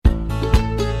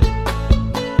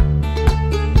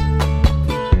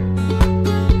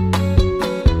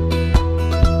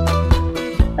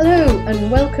and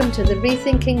welcome to the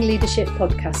Rethinking Leadership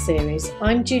podcast series.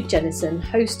 I'm Jude Jennison,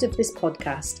 host of this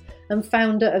podcast and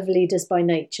founder of Leaders by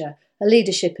Nature, a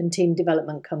leadership and team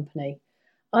development company.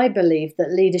 I believe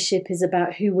that leadership is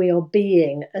about who we are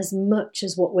being as much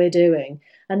as what we're doing,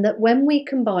 and that when we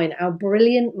combine our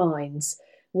brilliant minds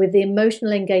with the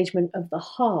emotional engagement of the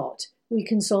heart, we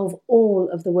can solve all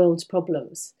of the world's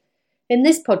problems. In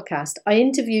this podcast, I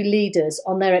interview leaders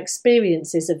on their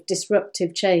experiences of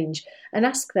disruptive change and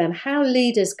ask them how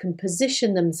leaders can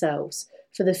position themselves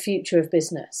for the future of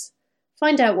business.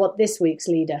 Find out what this week's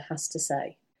leader has to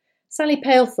say. Sally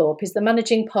Palethorpe is the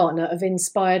managing partner of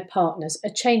Inspired Partners, a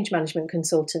change management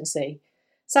consultancy.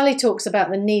 Sally talks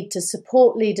about the need to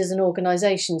support leaders and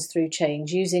organisations through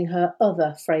change using her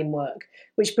other framework,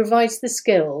 which provides the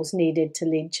skills needed to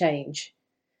lead change.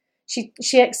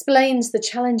 She explains the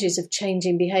challenges of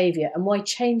changing behaviour and why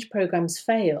change programmes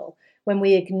fail when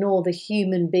we ignore the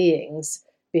human beings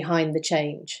behind the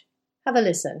change. Have a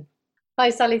listen. Hi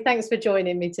Sally, thanks for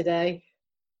joining me today.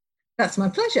 That's my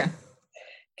pleasure.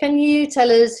 Can you tell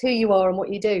us who you are and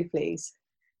what you do, please?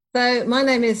 So my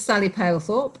name is Sally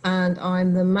Palethorpe and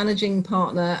I'm the managing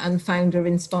partner and founder of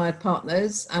Inspired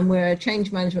Partners, and we're a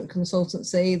change management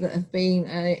consultancy that have been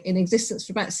in existence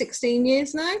for about 16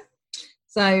 years now.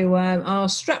 So our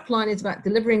strapline is about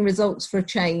delivering results for a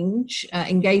change,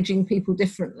 engaging people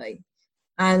differently.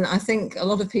 And I think a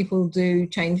lot of people do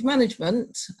change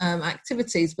management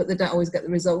activities, but they don't always get the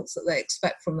results that they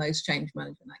expect from those change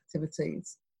management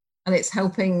activities. And it's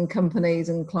helping companies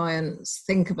and clients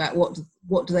think about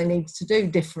what do they need to do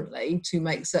differently to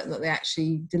make certain that they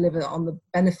actually deliver on the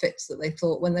benefits that they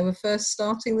thought when they were first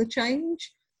starting the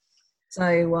change.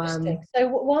 So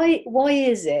why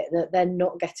is it that they're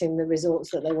not getting the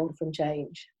results that they want from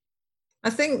change? I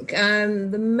think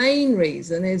the main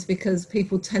reason is because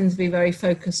people tend to be very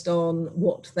focused on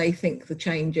what they think the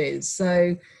change is.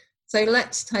 So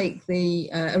let's take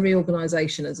a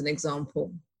reorganisation as an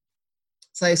example.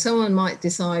 So someone might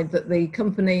decide that the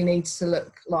company needs to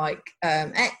look like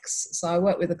X. So I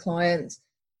work with a client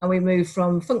and we move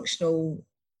from functional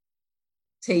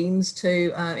teams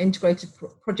to integrated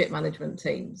project management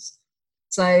teams.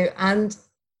 And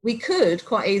we could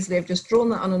quite easily have just drawn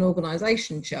that on an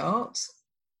organisation chart,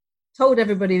 told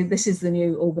everybody this is the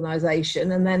new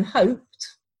organisation, and then hoped,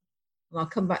 and I'll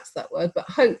come back to that word, but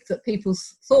hoped that people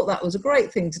thought that was a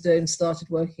great thing to do and started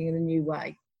working in a new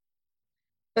way.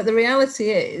 But the reality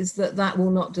is that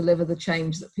will not deliver the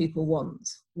change that people want.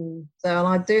 So, and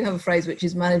I do have a phrase which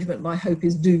is management by hope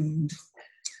is doomed.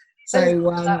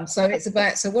 So it's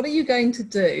about, so what are you going to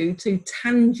do to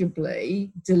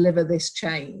tangibly deliver this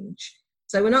change?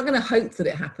 So we're not going to hope that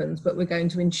it happens, but we're going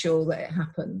to ensure that it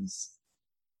happens.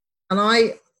 And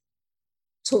I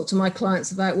talk to my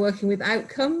clients about working with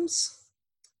outcomes.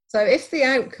 So if the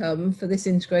outcome for this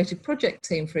integrated project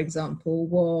team, for example,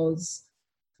 was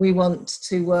we want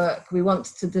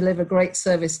to deliver great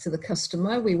service to the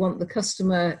customer. We want the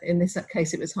customer, in this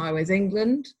case, it was Highways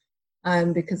England,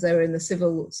 because they were in the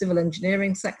civil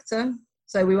engineering sector.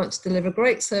 So we want to deliver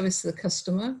great service to the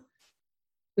customer.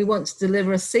 We want to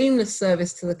deliver a seamless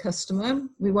service to the customer.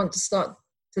 We want to start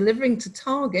delivering to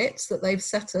targets that they've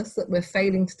set us that we're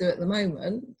failing to do at the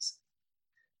moment.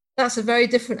 That's a very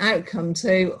different outcome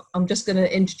to, I'm just going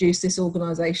to introduce this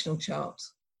organisational chart.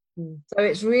 So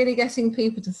it's really getting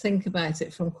people to think about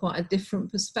it from quite a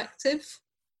different perspective.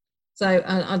 So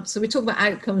we talk about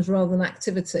outcomes rather than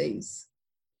activities.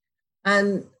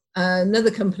 And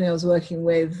another company I was working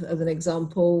with, as an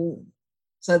example,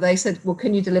 so they said, well,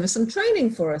 can you deliver some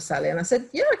training for us, Sally? And I said,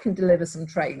 yeah, I can deliver some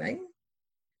training.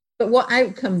 But what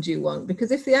outcome do you want? Because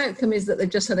if the outcome is that they've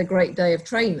just had a great day of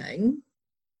training,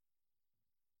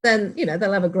 then,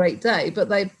 they'll have a great day, but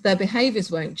their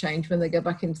behaviours won't change when they go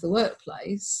back into the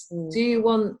workplace. Do you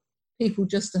want people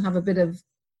just to have a bit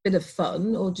of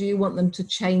fun, or do you want them to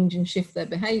change and shift their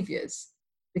behaviours?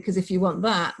 Because if you want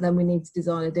that, then we need to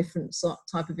design a different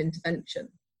type of intervention.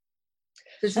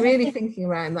 So it's really thinking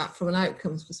around that from an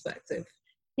outcomes perspective.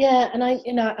 Yeah, and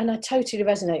I totally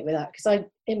resonate with that, because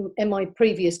in my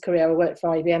previous career I worked for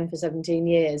IBM for 17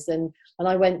 years, and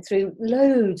I went through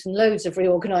loads and loads of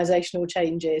reorganisational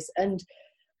changes, and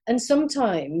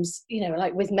sometimes,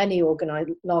 like with many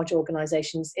large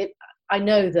organisations, I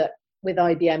know that with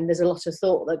IBM there's a lot of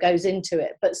thought that goes into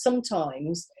it, but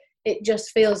sometimes it just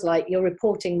feels like your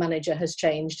reporting manager has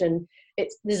changed and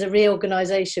there's a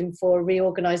reorganisation for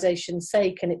reorganisation's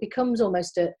sake, and it becomes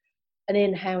almost an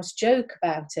in-house joke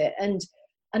about it. And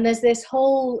there's this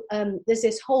whole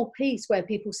piece where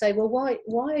people say, well, why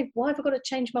have I got to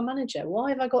change my manager? Why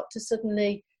have I got to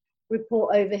suddenly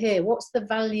report over here? What's the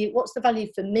value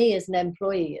for me as an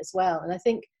employee as well? And I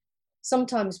think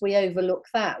sometimes we overlook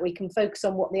that. We can focus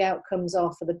on what the outcomes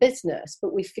are for the business,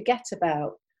 but we forget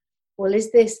about, well,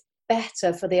 is this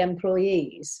better for the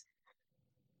employees?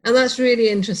 And that's really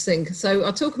interesting. So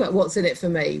I'll talk about what's in it for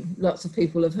me. Lots of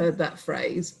people have heard that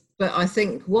phrase, but I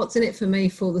think what's in it for me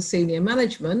for the senior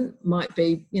management might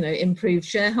be, improved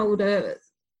shareholder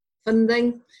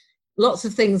funding, lots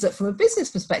of things that from a business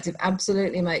perspective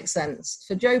absolutely make sense.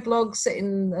 For Joe Blogg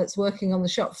that's working on the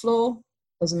shop floor,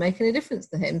 doesn't make any difference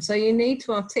to him. So you need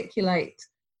to articulate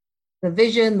the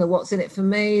vision, the what's in it for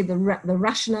me, the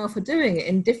rationale for doing it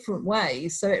in different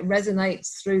ways so it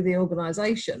resonates through the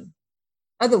organisation.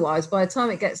 Otherwise, by the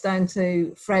time it gets down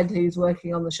to Fred, who's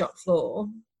working on the shop floor,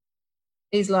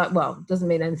 he's like, well, it doesn't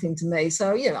mean anything to me.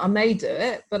 So, I may do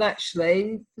it, but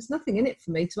actually there's nothing in it for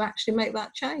me to actually make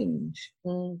that change.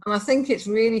 And I think it's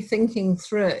really thinking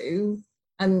through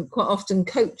and quite often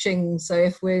coaching. So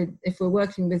if we're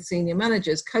working with senior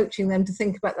managers, coaching them to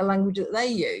think about the language that they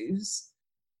use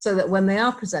so that when they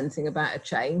are presenting about a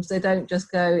change, they don't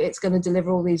just go, it's going to deliver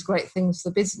all these great things for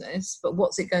the business, but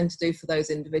what's it going to do for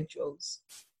those individuals?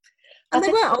 And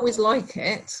they won't always like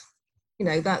it.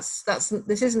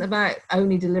 This isn't about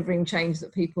only delivering change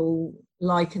that people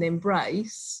like and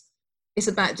embrace. It's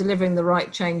about delivering the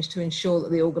right change to ensure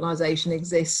that the organisation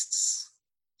exists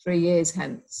 3 years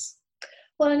hence.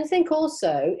 Well, and I think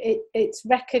also it's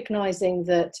recognising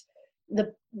that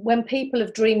when people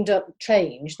have dreamed up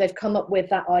change, they've come up with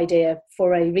that idea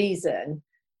for a reason.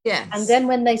 Yes. And then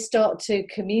when they start to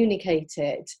communicate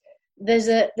it, there's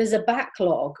a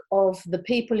backlog of the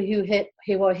people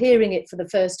who are hearing it for the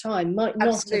first time might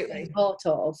not have been part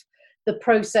of the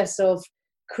process of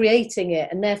creating it,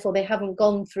 and therefore they haven't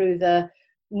gone through the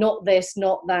not this,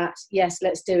 not that, yes,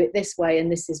 let's do it this way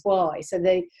and this is why. So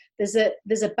there's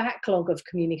a backlog of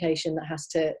communication that has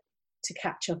to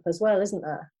catch up as well, isn't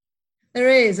there? There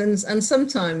is, and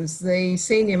sometimes the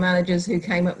senior managers who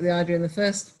came up with the idea in the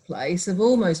first place have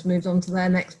almost moved on to their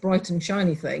next bright and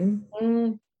shiny thing,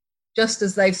 just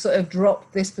as they've sort of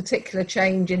dropped this particular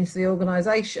change into the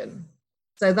organisation.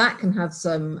 So that can have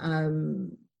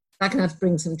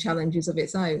bring some challenges of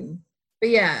its own.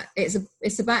 But yeah,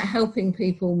 it's about helping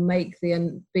people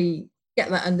get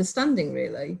that understanding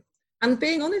really, and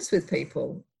being honest with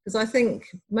people, because I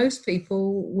think most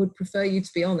people would prefer you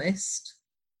to be honest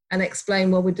and explain,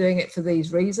 well, we're doing it for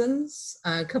these reasons.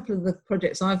 A couple of the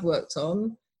projects I've worked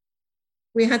on,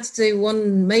 we had to do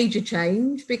one major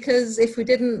change because if we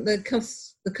didn't, the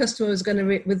customer was going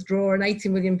to withdraw an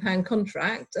 £80 million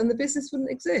contract and the business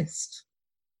wouldn't exist.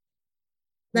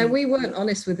 Now, we weren't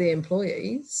honest with the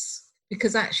employees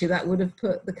because actually that would have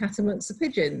put the cat amongst the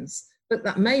pigeons, but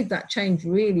that made that change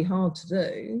really hard to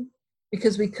do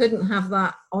because we couldn't have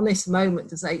that honest moment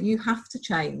to say, you have to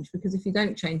change, because if you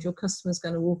don't change, your customer's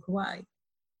going to walk away.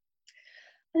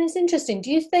 And it's interesting. Do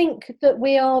you think that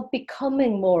we are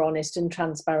becoming more honest and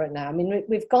transparent now? I mean,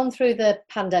 we've gone through the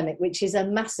pandemic, which is a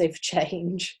massive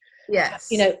change. Yes.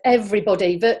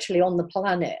 Everybody virtually on the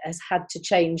planet has had to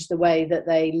change the way that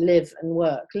they live and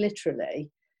work, literally.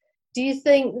 Do you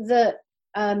think that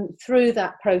through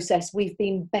that process, we've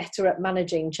been better at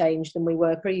managing change than we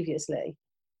were previously?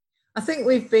 I think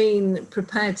we've been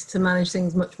prepared to manage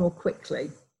things much more quickly.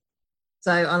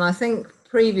 And I think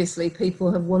previously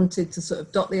people have wanted to sort of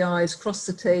dot the I's, cross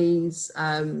the T's.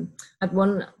 Had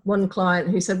one client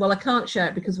who said, well, I can't share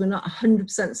it because we're not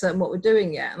 100% certain what we're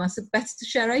doing yet. And I said, better to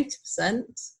share 80%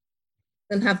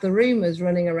 than have the rumours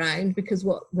running around, because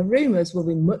what the rumours will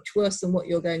be much worse than what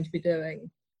you're going to be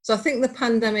doing. So I think the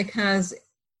pandemic has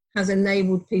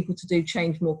enabled people to do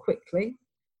change more quickly.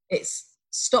 It's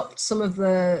stopped some of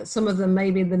the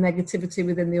maybe the negativity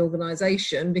within the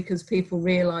organisation, because people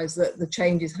realise that the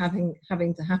change is having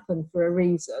to happen for a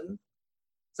reason.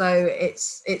 So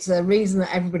it's a reason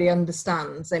that everybody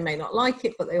understands. They may not like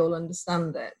it, but they all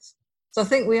understand it. So I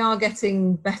think we are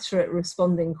getting better at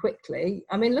responding quickly.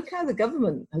 I mean, look how the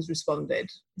government has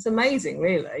responded. It's amazing,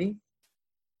 really.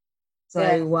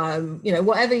 So,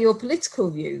 whatever your political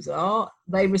views are,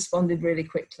 they responded really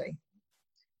quickly.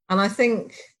 And I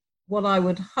think what I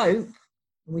would hope,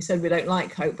 and we said we don't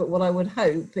like hope, but what I would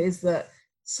hope is that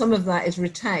some of that is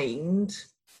retained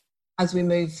as we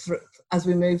move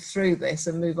through this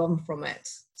and move on from it.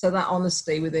 So that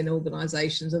honesty within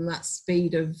organisations and that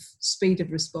speed of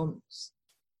response.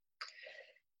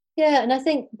 Yeah, and I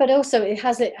think, but also it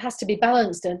has to be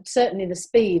balanced, and certainly the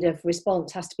speed of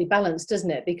response has to be balanced,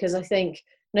 doesn't it? Because I think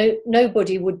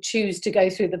nobody would choose to go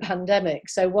through the pandemic.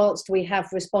 So whilst we have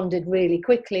responded really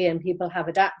quickly and people have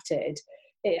adapted,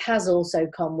 it has also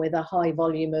come with a high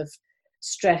volume of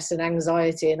stress and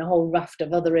anxiety and a whole raft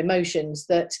of other emotions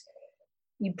that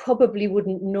you probably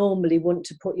wouldn't normally want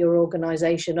to put your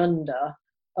organisation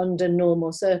under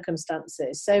normal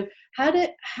circumstances. So how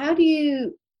do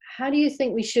you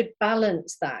think we should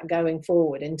balance that going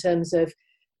forward in terms of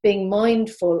being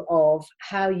mindful of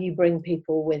how you bring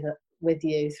people with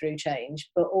you through change,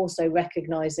 but also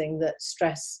recognising that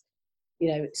stress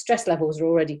levels are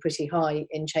already pretty high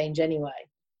in change anyway?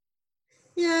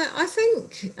 Yeah, I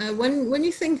think when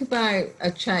you think about a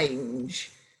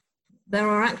change, there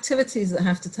are activities that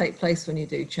have to take place when you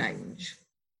do change.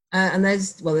 And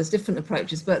there's different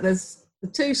approaches, but there's the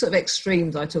two sort of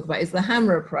extremes I talk about is the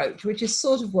hammer approach, which is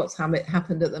sort of what's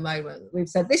happened at the moment. We've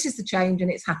said, this is the change and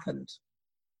it's happened.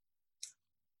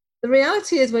 The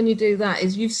reality is when you do that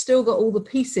is you've still got all the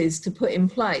pieces to put in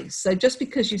place. So just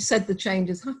because you said the change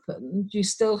has happened, you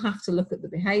still have to look at the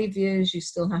behaviours, you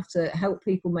still have to help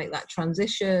people make that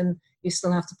transition, you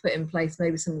still have to put in place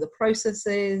maybe some of the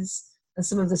processes and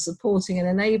some of the supporting and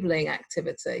enabling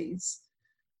activities.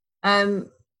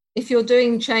 If you're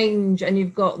doing change and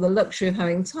you've got the luxury of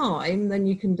having time, then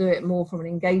you can do it more from an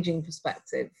engaging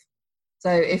perspective. So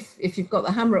if you've got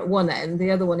the hammer at one end, the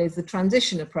other one is the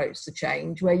transition approach to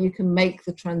change, where you can make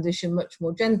the transition much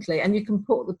more gently and you can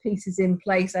put the pieces in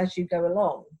place as you go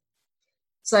along,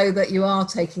 so that you are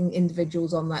taking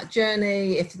individuals on that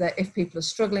journey. If people are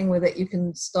struggling with it, you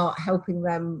can start helping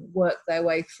them work their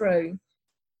way through.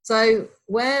 So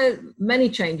where many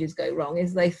changes go wrong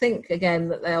is they think again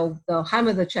that they'll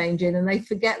hammer the change in and they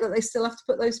forget that they still have to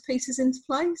put those pieces into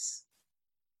place.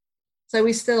 So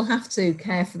we still have to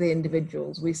care for the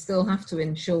individuals. We still have to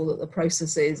ensure that the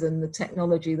processes and the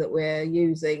technology that we're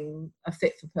using are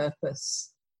fit for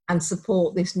purpose and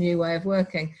support this new way of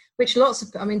working, which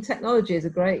technology is a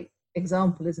great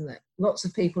example, isn't it? Lots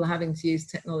of people are having to use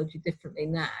technology differently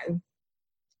now.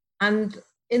 And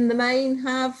in the main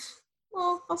have,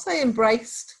 well, I'll say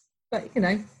embraced, but,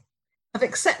 have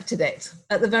accepted it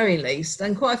at the very least.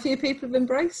 And quite a few people have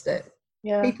embraced it.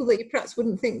 Yeah. People that you perhaps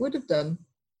wouldn't think would have done.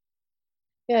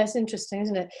 Yeah, it's interesting,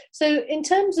 isn't it? So in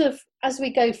terms of, as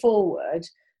we go forward,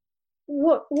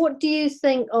 what do you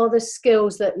think are the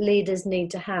skills that leaders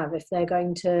need to have if they're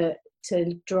going to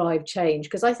drive change?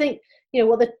 Because I think,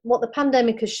 what the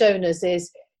pandemic has shown us is,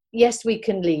 yes, we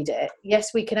can lead it.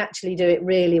 Yes, we can actually do it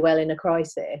really well in a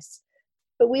crisis.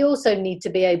 But we also need to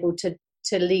be able to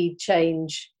lead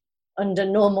change under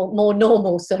more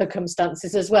normal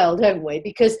circumstances as well, don't we?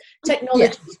 Because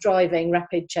technology is driving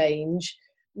rapid change.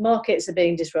 Markets are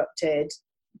being disrupted.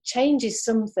 Change is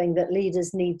something that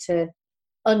leaders need to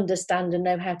understand and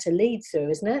know how to lead through,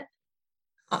 isn't it?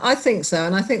 I think so.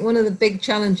 And I think one of the big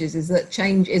challenges is that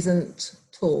change isn't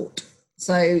taught.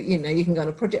 So, you can go on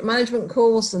a project management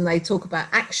course and they talk about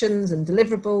actions and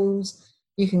deliverables.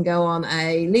 You can go on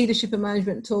a leadership and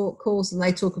management course and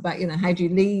they talk about, how do you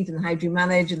lead and how do you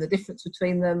manage and the difference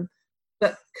between them.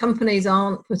 But companies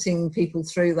aren't putting people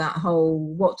through that whole,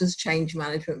 what does change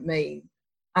management mean?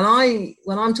 And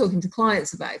when I'm talking to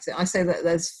clients about it, I say that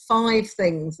there's 5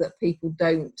 things that people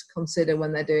don't consider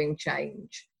when they're doing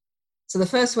change. So the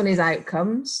first one is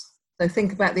outcomes. So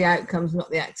think about the outcomes,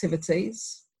 not the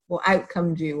activities. What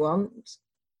outcome do you want?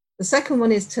 The second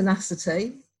one is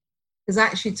tenacity, because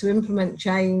actually to implement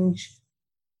change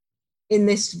in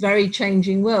this very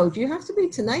changing world, you have to be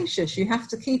tenacious. You have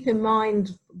to keep in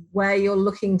mind where you're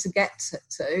looking to get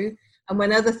to. And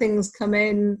when other things come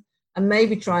in, and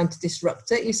maybe trying to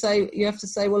disrupt it, you have to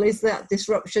say, well, is that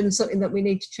disruption something that we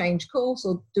need to change course,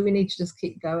 or do we need to just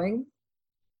keep going?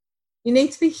 You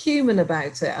need to be human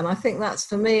about it. And I think that's,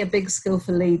 for me, a big skill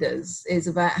for leaders, is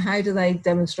about how do they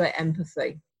demonstrate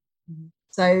empathy. Mm-hmm.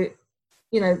 So,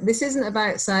 this isn't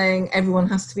about saying everyone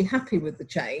has to be happy with the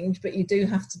change, but you do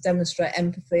have to demonstrate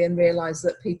empathy and realise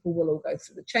that people will all go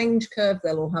through the change curve.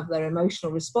 They'll all have their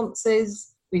emotional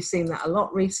responses. We've seen that a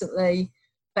lot recently.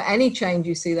 For any change,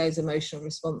 you see those emotional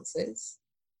responses.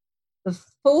 The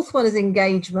fourth one is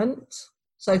engagement.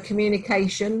 So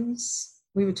communications.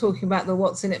 We were talking about the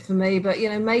what's in it for me, but,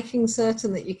 making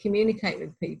certain that you communicate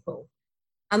with people.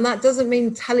 And that doesn't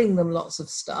mean telling them lots of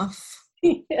stuff.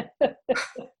 Yeah.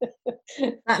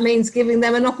 That means giving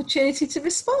them an opportunity to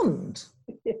respond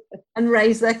and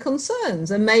raise their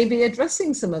concerns and maybe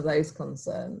addressing some of those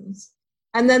concerns.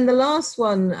 And then the last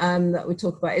one that we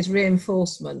talk about is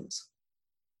reinforcement.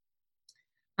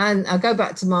 And I'll go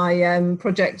back to my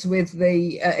project with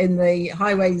in the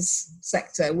highways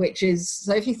sector, which is,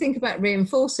 so if you think about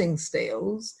reinforcing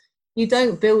steels, you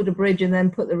don't build a bridge and then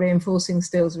put the reinforcing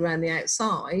steels around the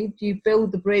outside. You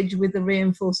build the bridge with the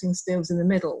reinforcing steels in the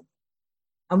middle.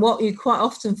 And what you quite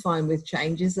often find with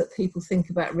change is that people think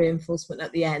about reinforcement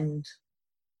at the end.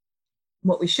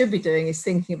 what we should be doing is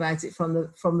thinking about it from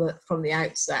the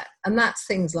outset. And that's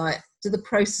things like, do the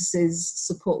processes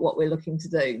support what we're looking to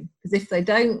do? Because if they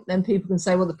don't, then people can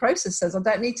say, well, the process says I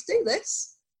don't need to do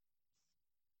this.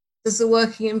 Does the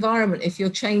working environment, if you're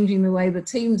changing the way the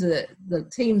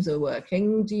teams are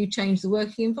working, do you change the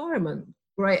working environment?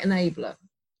 Great enabler.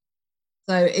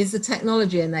 So is the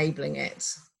technology enabling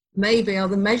it? Maybe are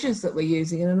the measures that we're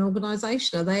using in an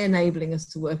organisation, are they enabling us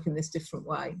to work in this different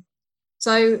way?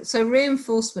 So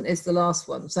reinforcement is the last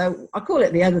one. So I call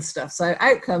it the other stuff. So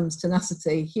outcomes,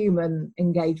 tenacity, human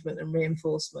engagement and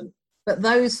reinforcement. But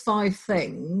those 5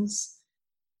 things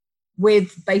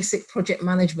with basic project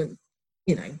management,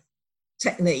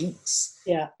 techniques,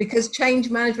 because change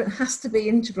management has to be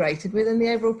integrated within the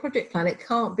overall project plan. It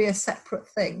can't be a separate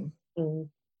thing. So,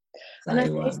 and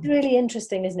it's really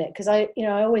interesting, isn't it? Because I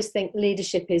always think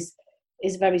leadership is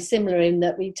very similar in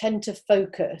that we tend to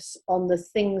focus on the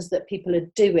things that people are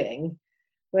doing,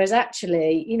 whereas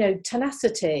actually,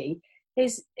 tenacity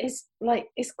is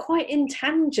quite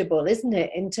intangible, isn't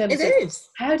it? In terms of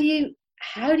how do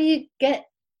you get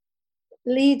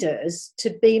leaders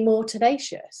to be more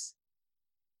tenacious?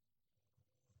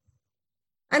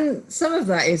 And some of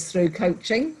that is through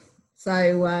coaching.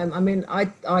 So,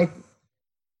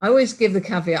 I always give the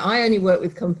caveat, I only work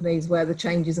with companies where the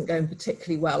change isn't going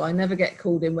particularly well. I never get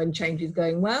called in when change is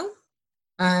going well,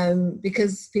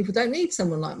 because people don't need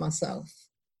someone like myself.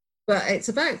 But it's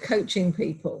about coaching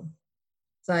people.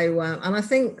 So, and I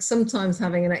think sometimes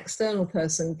having an external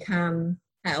person can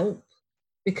help,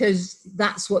 because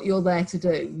that's what you're there to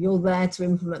do. You're there to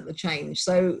implement the change.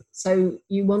 So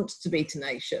you want to be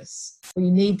tenacious, or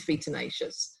you need to be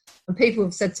tenacious. And people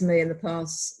have said to me in the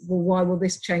past, well, why will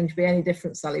this change be any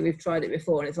different, Sally? We've tried it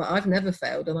before. And it's like, I've never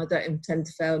failed and I don't intend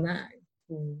to fail now.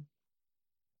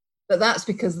 But that's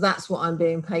because that's what I'm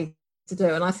being paid to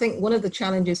do. And I think one of the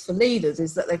challenges for leaders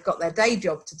is that they've got their day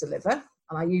job to deliver.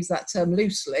 And I use that term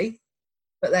loosely,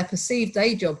 but their perceived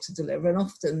day job to deliver, and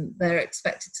often they're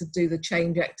expected to do the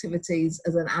change activities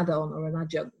as an add-on or an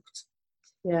adjunct.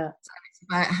 So it's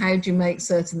about how do you make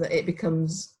certain that it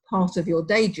becomes part of your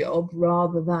day job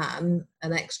rather than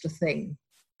an extra thing.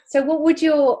 So what would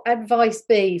your advice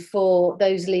be for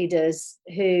those leaders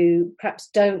who perhaps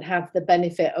don't have the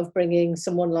benefit of bringing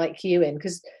someone like you in?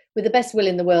 Because with the best will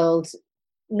in the world,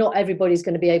 not everybody's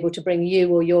going to be able to bring you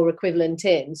or your equivalent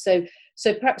in. So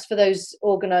perhaps for those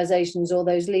organisations or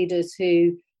those leaders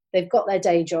who they've got their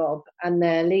day job and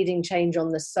they're leading change on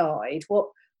the side,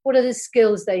 what are the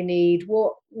skills they need?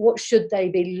 What should they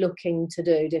be looking to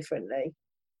do differently?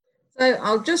 So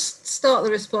I'll just start the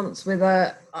response with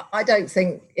I don't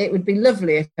think it would be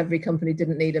lovely if every company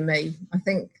didn't need a me. I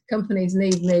think companies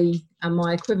need me and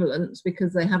my equivalents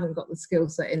because they haven't got the skill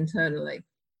set internally.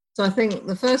 So I think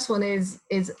the first one is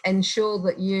ensure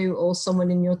that you or someone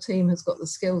in your team has got the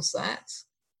skill set.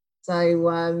 So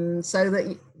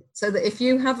that if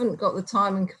you haven't got the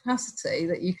time and capacity,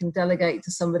 that you can delegate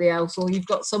to somebody else, or you've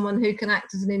got someone who can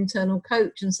act as an internal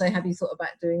coach and say, have you thought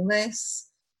about doing this?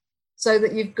 So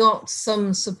that you've got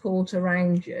some support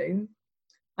around you.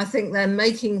 I think then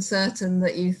making certain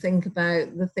that you think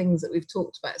about the things that we've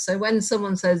talked about. So when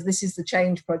someone says, this is the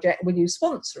change project, will you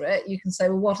sponsor it? You can say,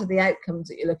 well, what are the outcomes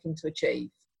that you're looking to achieve?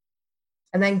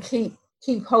 And then keep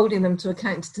holding them to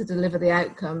account to deliver the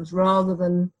outcomes, rather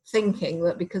than thinking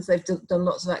that because they've done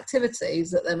lots of activities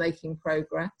that they're making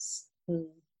progress.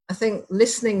 I think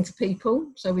listening to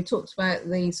people. So we talked about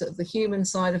the sort of the human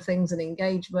side of things and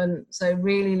engagement. So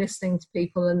really listening to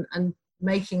people and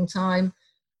making time.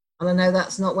 And I know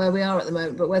that's not where we are at the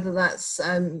moment, but whether that's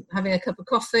having a cup of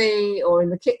coffee or in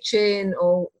the kitchen,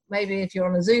 or maybe if you're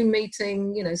on a Zoom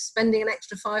meeting, spending an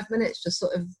extra 5 minutes just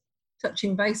sort of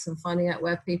touching base and finding out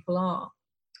where people are.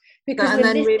 Because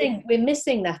we're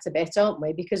missing that a bit, aren't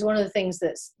we? Because one of the things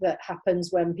that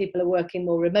happens when people are working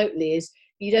more remotely is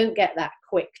you don't get that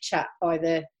quick chat by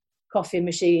the coffee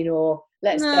machine, or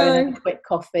let's go and have a quick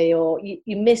coffee, or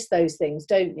you miss those things,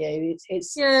 don't you?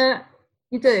 It's yeah,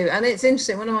 you do. And it's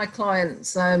interesting. One of my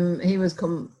clients, he was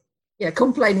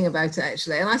complaining about it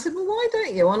actually, and I said, well, why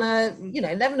don't you on a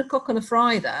 11 o'clock on a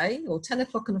Friday or 10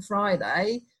 o'clock on a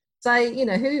Friday say,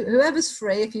 whoever's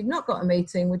free, if you've not got a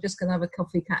meeting, we're just going to have a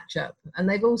coffee catch up. And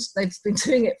they've been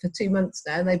doing it for 2 months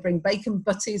now. They bring bacon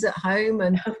butties at home,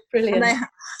 and brilliant. And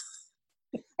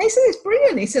he said it's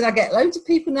brilliant. He said I get loads of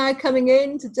people now coming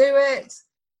in to do it,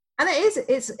 and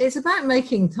it's about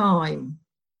making time.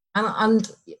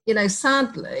 And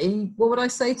sadly, what would I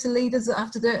say to leaders that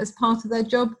have to do it as part of their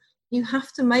job? You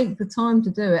have to make the time to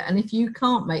do it, and if you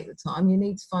can't make the time, you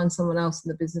need to find someone else in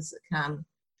the business that can.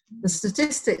 The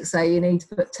statistics say you need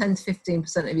to put 10 to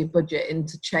 15% of your budget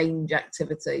into change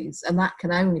activities, and that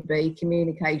can only be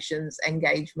communications,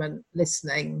 engagement,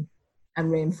 listening,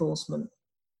 and reinforcement.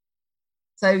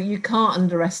 So you can't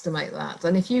underestimate that.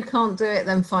 And if you can't do it,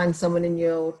 then find someone in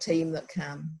your team that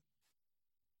can.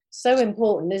 So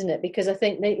important, isn't it? Because I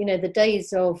think that, the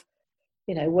days of,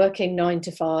 working 9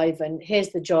 to 5 and here's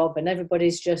the job and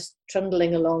everybody's just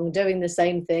trundling along doing the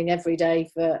same thing every day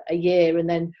for a year, and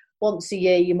then once a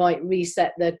year you might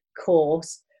reset the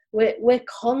course. We're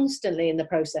constantly in the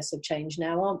process of change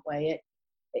now, aren't we?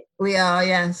 We are,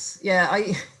 yes. Yeah.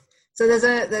 So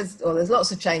there's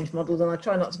lots of change models, and I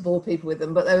try not to bore people with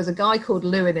them, but there was a guy called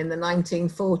Lewin in the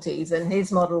 1940s, and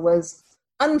his model was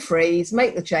unfreeze,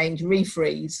 make the change,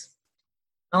 refreeze.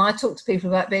 And I talk to people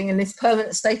about being in this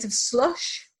permanent state of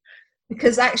slush,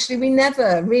 because actually we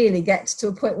never really get to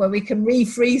a point where we can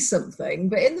refreeze something.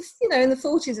 But in the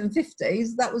 40s and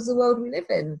 50s, that was the world we live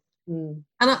in. Mm.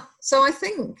 And so I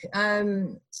think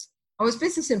I was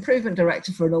business improvement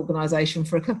director for an organisation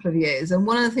for a couple of years. And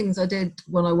one of the things I did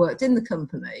when I worked in the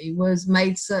company was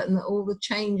made certain that all the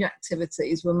change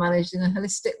activities were managed in a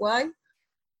holistic way.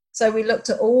 So we looked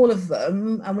at all of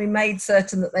them and we made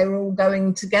certain that they were all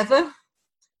going together.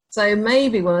 So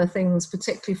maybe one of the things,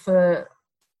 particularly for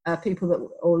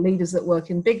people or leaders that work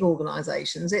in big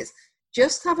organisations, it's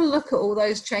just have a look at all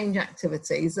those change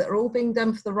activities that are all being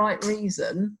done for the right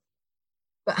reason,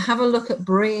 but have a look at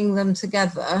bringing them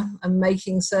together and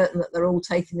making certain that they're all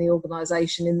taking the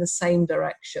organisation in the same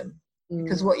direction. Mm.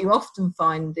 Because what you often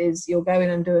find is you'll go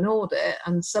in and do an audit,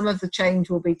 and some of the change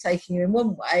will be taking you in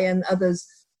one way and others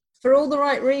for all the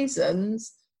right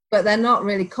reasons, but they're not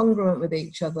really congruent with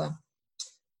each other.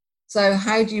 So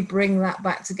how do you bring that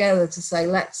back together to say,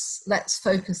 let's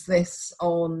focus this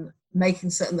on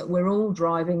making certain that we're all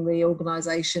driving the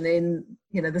organisation in,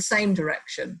 the same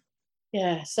direction?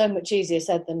 Yeah, so much easier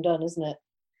said than done, isn't it?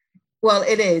 Well,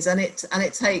 it is, and it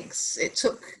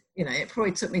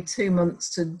probably took me 2 months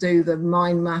to do the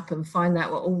mind map and find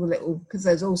out what all the little, because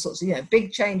there's all sorts of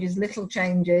big changes, little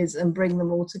changes, and bring them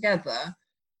all together.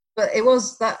 But it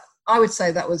was that, I would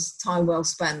say that was time well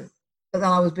spent. But then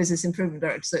I was business improvement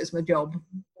director, so it's my job.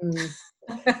 Mm.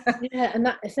 Yeah, and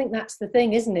I think that's the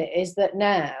thing, isn't it? Is that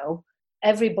now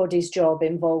everybody's job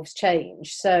involves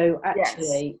change. So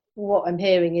actually, What I'm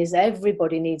hearing is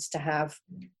everybody needs to have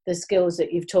the skills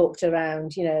that you've talked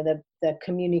around. The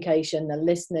communication, the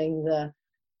listening, the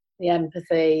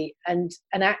empathy, and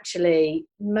actually,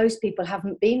 most people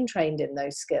haven't been trained in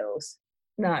those skills.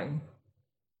 No,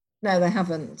 they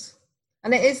haven't.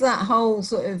 And it is that whole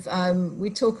sort of, we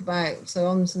talk about, so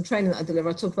on some training that I deliver,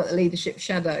 I talk about the leadership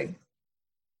shadow.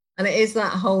 And it is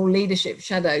that whole leadership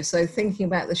shadow. So thinking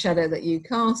about the shadow that you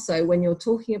cast. So when you're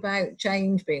talking about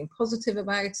change, being positive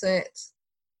about it,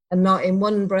 and not in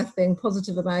one breath being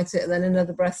positive about it, and then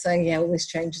another breath saying, yeah, well, this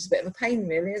change is a bit of a pain,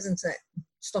 really, isn't it?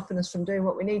 Stopping us from doing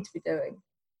what we need to be doing.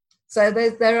 So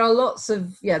there are lots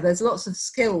of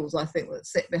skills, I think, that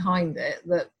sit behind it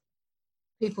that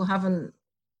people haven't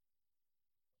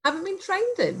been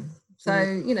trained in.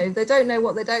 So, they don't know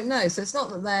what they don't know. So it's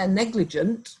not that they're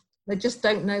negligent. They just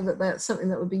don't know that that's something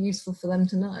that would be useful for them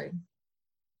to know.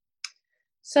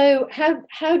 So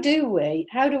how do we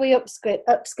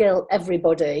upskill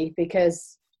everybody?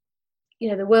 Because,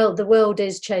 the world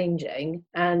is changing,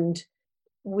 and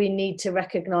we need to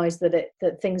recognise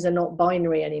that things are not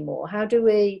binary anymore. How do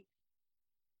we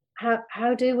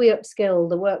upskill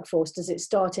the workforce? Does it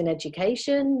start in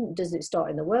education? Does it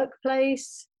start in the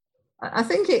workplace? I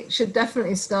think it should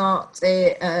definitely start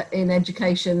in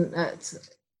education at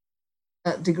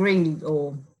degree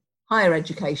or higher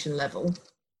education level.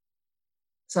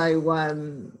 So,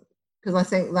 because I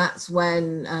think that's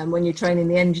when you're training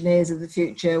the engineers of the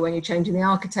future, when you're changing the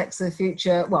architects of the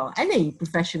future, well, any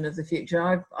profession of the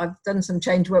future. I've done some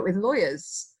change work with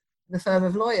lawyers, the firm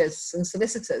of lawyers and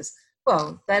solicitors.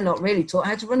 Well, they're not really taught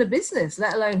how to run a business,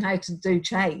 let alone how to do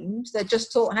change. They're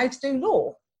just taught how to do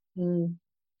law. Mm.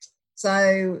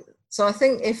 So I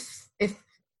think if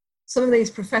some of these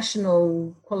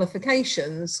professional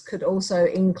qualifications could also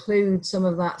include some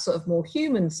of that sort of more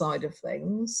human side of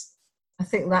things, I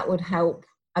think that would help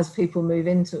as people move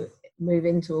into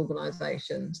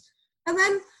organisations. And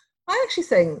then I actually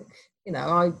think,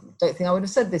 I don't think I would have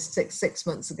said this six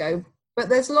months ago, but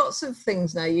there's lots of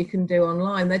things now you can do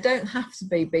online. They don't have to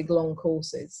be big, long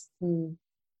courses. Mm.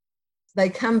 They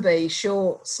can be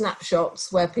short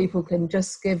snapshots where people can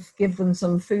just give them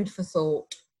some food for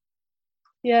thought.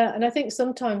 Yeah, and I think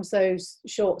sometimes those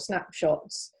short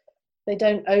snapshots, they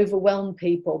don't overwhelm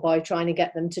people by trying to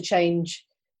get them to change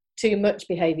too much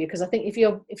behaviour. Because I think if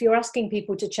you're asking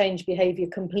people to change behaviour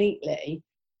completely,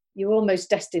 you're almost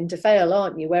destined to fail,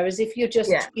 aren't you? Whereas if you're just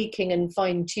Yeah. tweaking and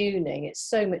fine tuning, it's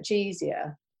so much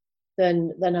easier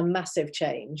than a massive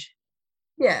change.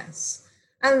 Yes.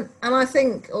 And I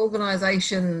think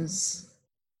organisations,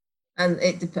 and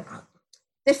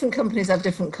different companies have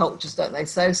different cultures, don't they?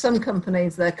 So some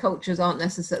companies, their cultures aren't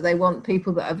necessary. They want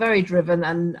people that are very driven,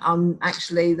 and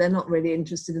actually they're not really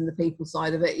interested in the people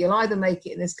side of it. You'll either make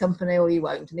it in this company or you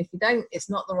won't. And if you don't, it's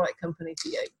not the right company for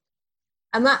you.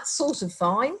 And that's sort of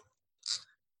fine.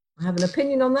 I have an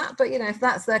opinion on that, but if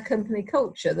that's their company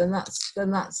culture, then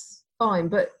that's fine.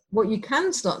 But what you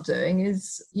can start doing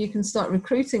is you can start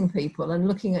recruiting people and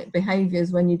looking at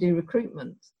behaviours when you do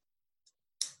recruitment.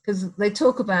 Because they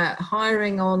talk about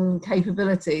hiring on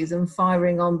capabilities and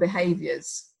firing on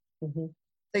behaviours. Mm-hmm.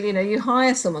 So, you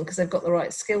hire someone because they've got the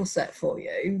right skill set for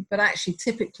you, but actually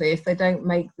typically if they don't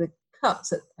make the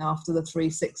cuts after the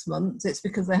 3-6 months, it's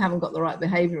because they haven't got the right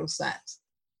behavioural set.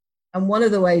 And one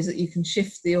of the ways that you can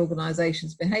shift the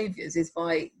organisation's behaviours is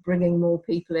by bringing more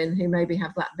people in who maybe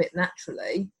have that bit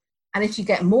naturally. And if you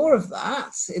get more of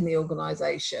that in the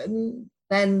organisation,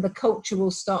 then the culture will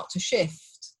start to shift.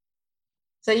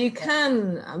 So you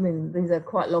can, these are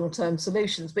quite long-term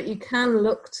solutions, but you can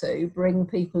look to bring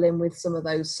people in with some of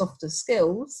those softer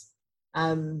skills,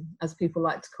 as people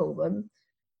like to call them,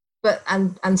 but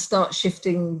and start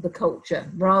shifting the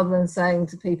culture rather than saying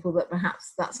to people that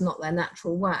perhaps that's not their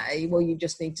natural way. Well, you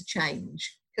just need to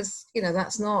change, because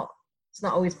it's not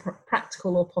always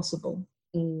practical or possible.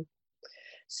 Mm.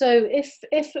 So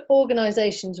if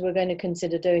organisations were going to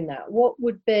consider doing that, what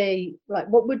would be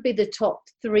the top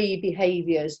 3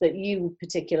 behaviours that you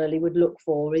particularly would look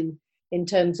for in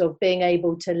terms of being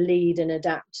able to lead and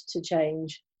adapt to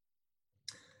change?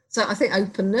 So I think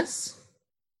openness.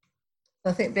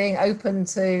 I think being open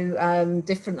to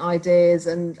different ideas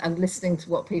and listening to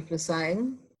what people are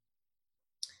saying.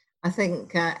 I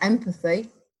think empathy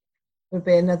would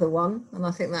be another one, and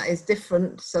I think that is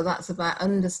different. So that's about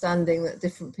understanding that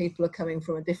different people are coming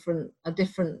from a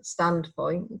different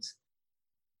standpoint.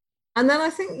 And then I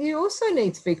think you also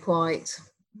need to be quite,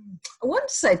 I want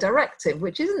to say directive,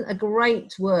 which isn't a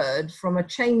great word from a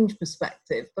change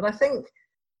perspective, but I think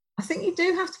you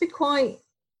do have to be quite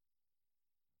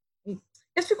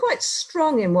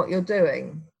strong in what you're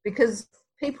doing, because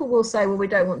people will say, well, we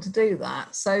don't want to do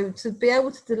that. So to be able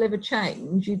to deliver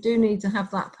change, you do need to have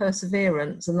that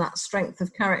perseverance and that strength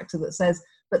of character that says,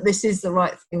 but this is the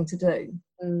right thing to do.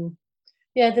 Mm.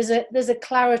 Yeah, there's a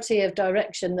clarity of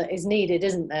direction that is needed,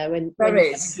 isn't there, when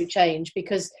you change?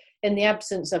 Because in the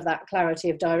absence of that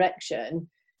clarity of direction,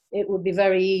 it would be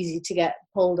very easy to get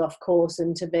pulled off course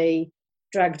and to be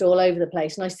dragged all over the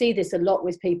place. And I see this a lot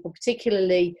with people,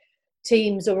 particularly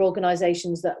teams or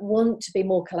organisations that want to be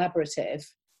more collaborative,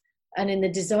 and in the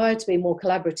desire to be more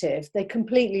collaborative, they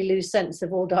completely lose sense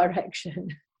of all direction.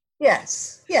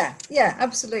 Yes, yeah,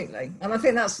 absolutely. And I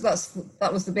think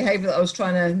that was the behaviour that I was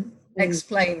trying to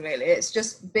explain. Really, it's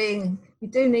just you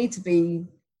do need to be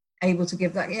able to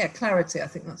give that clarity. I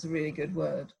think that's a really good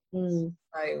word. So,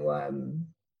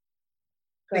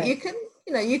 but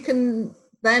you can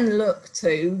then look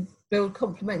to build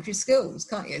complementary skills,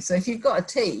 can't you? So if you've got a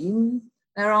team,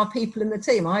 there are people in the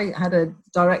team. I had a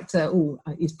director,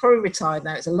 he's probably retired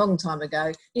now, it's a long time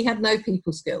ago. He had no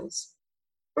people skills.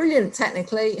 Brilliant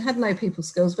technically, had no people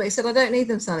skills, but he said, I don't need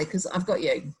them, Sally, because I've got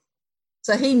you.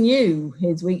 So he knew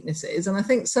his weaknesses. And I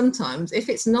think sometimes if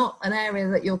it's not an area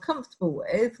that you're comfortable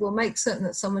with, we'll make certain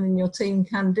that someone in your team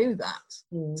can do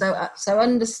that. So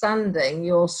understanding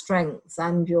your strengths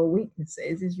and your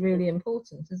weaknesses is really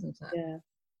important, isn't it? Yeah.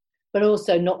 But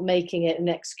also not making it an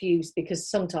excuse, because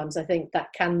sometimes I think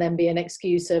that can then be an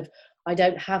excuse of, I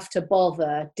don't have to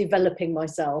bother developing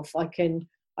myself. I can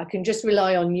just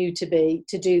rely on you to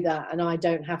do that, and I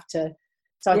don't have to.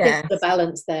 So I think the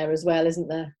balance there as well, isn't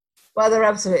there? Well, there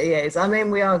absolutely is. I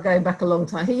mean, we are going back a long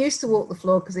time. He used to walk the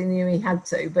floor because he knew he had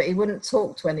to, but he wouldn't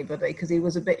talk to anybody because he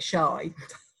was a bit shy.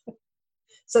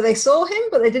 So they saw him,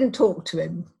 but they didn't talk to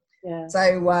him. Yeah.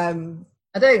 So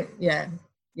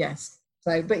yes.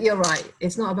 So, but you're right.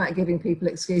 It's not about giving people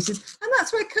excuses. And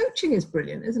that's where coaching is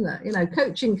brilliant, isn't it?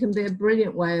 Coaching can be a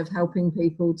brilliant way of helping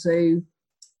people to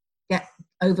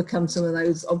overcome some of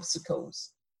those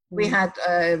obstacles. We had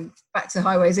Back to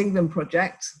Highways England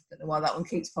project. I don't know why that one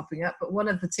keeps popping up, but one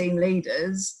of the team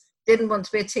leaders didn't want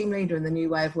to be a team leader in the new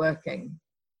way of working.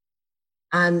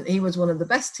 And he was one of the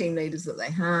best team leaders that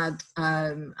they had.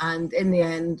 And in the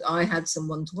end, I had some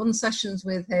one-to-one sessions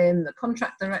with him. The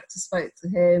contract director spoke to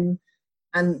him.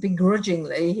 And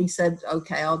begrudgingly, he said,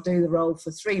 okay, I'll do the role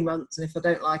for 3 months. And if I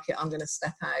don't like it, I'm going to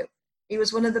step out. He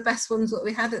was one of the best ones that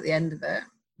we had at the end of it.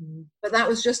 But that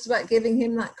was just about giving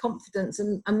him that confidence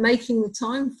and making the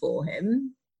time for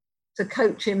him to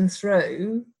coach him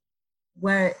through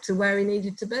where he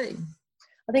needed to be.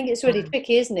 I think it's really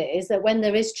tricky, isn't it? Is that when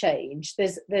there is change,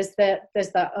 there's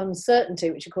that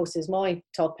uncertainty, which of course is my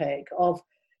topic, of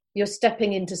you're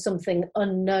stepping into something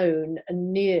unknown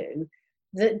and new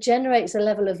that generates a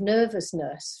level of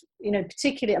nervousness. You know,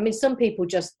 particularly, I mean, some people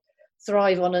just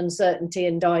thrive on uncertainty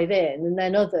and dive in, and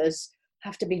then others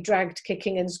have to be dragged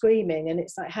kicking and screaming. And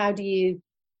it's like, how do you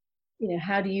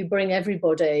bring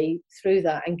everybody through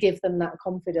that and give them that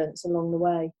confidence along the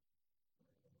way?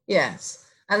 Yes.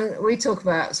 And I talk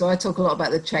a lot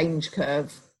about the change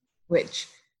curve, which,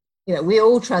 you know, we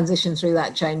all transition through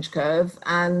that change curve,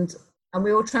 and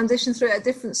we all transition through it at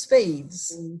different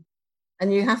speeds.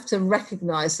 And you have to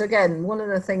recognize, so again, one of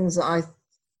the things that I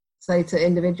say to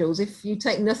individuals, if you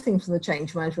take nothing from the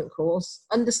change management course,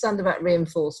 understand about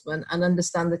reinforcement and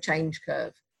understand the change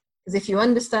curve. Because if you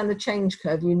understand the change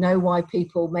curve, you know why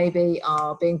people maybe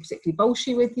are being particularly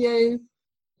bolshy with you.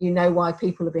 You know why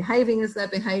people are behaving as they're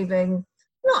behaving.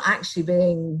 Not actually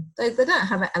being, they don't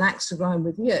have an axe to grind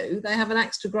with you. They have an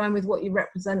axe to grind with what you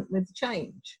represent with the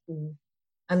change.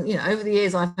 And, you know, over the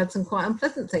years, I've had some quite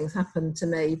unpleasant things happen to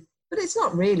me, but it's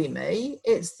not really me.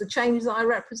 It's the change that I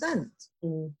represent.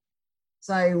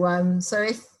 So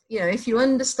if you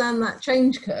understand that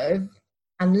change curve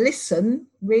and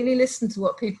really listen to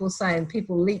what people are saying,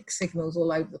 people leak signals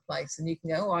all over the place, and you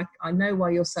can go, oh, I know why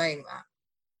you're saying that.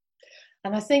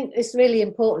 And I think it's really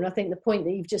important. I think the point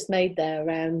that you've just made there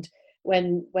around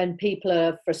when people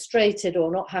are frustrated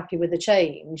or not happy with a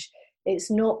change, it's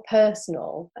not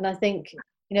personal. And I think,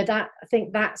 you know,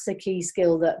 that's a key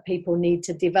skill that people need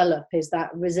to develop, is that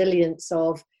resilience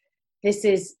of this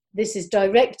is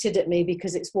directed at me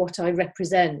because it's what I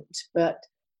represent, but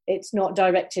it's not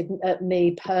directed at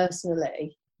me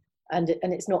personally. And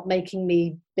it's not making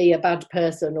me be a bad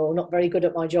person or not very good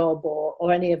at my job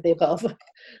or any of the above.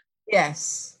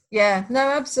 Yes. Yeah. No,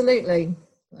 absolutely.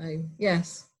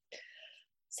 Yes.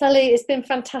 Sally, it's been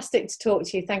fantastic to talk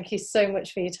to you. Thank you so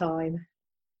much for your time.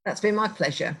 That's been my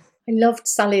pleasure. I loved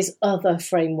Sally's other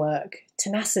framework,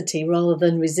 tenacity rather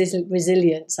than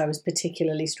resilience. I was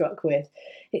particularly struck with.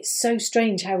 It's so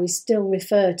strange how we still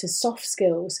refer to soft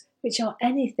skills, which are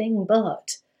anything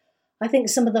but. I think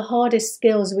some of the hardest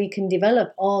skills we can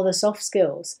develop are the soft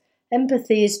skills.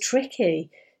 Empathy is tricky.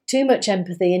 Too much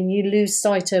empathy and you lose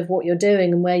sight of what you're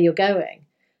doing and where you're going.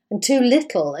 And too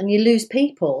little and you lose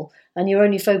people and you're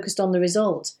only focused on the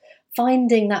result.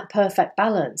 Finding that perfect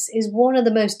balance is one of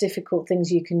the most difficult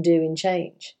things you can do in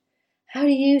change. How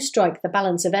do you strike the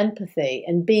balance of empathy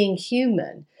and being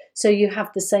human so you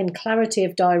have the same clarity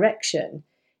of direction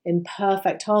in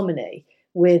perfect harmony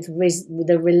with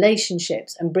the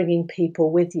relationships and bringing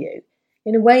people with you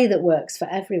in a way that works for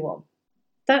everyone?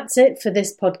 That's it for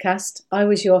this podcast. I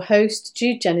was your host,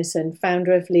 Jude Jennison,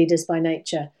 founder of Leaders by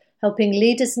Nature, helping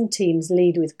leaders and teams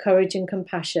lead with courage and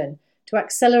compassion to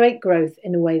accelerate growth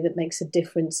in a way that makes a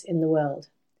difference in the world.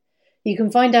 You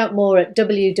can find out more at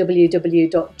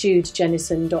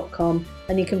www.judejennison.com,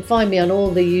 and you can find me on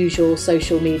all the usual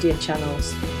social media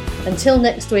channels. Until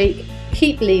next week,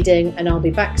 keep leading, and I'll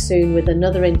be back soon with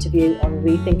another interview on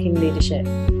rethinking leadership.